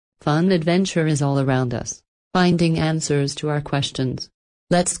Fun adventure is all around us, finding answers to our questions.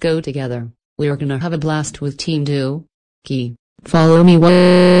 Let's go together, we're gonna have a blast with Team Doki. Follow me.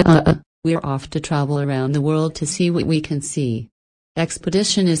 We're off to travel around the world to see what we can see.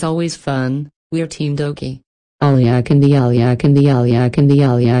 Expedition is always fun, we're Team Doki. Uolliac and the uolliac and the uolliac and the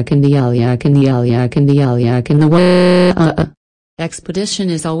uolliac and the uolliac and the uolliac and the uolliac and the Expedition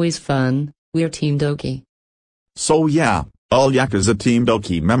is always fun, we're Team Doki. So yeah, uolliac is a Team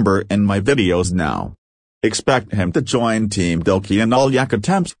Doki member in my videos now. Expect him to join Team Doki and uolliac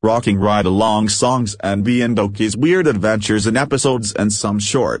attempts rocking ride-along songs and be in Doki's weird adventures in episodes and some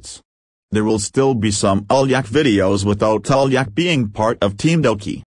shorts. There will still be some uolliac videos without uolliac being part of Team Doki.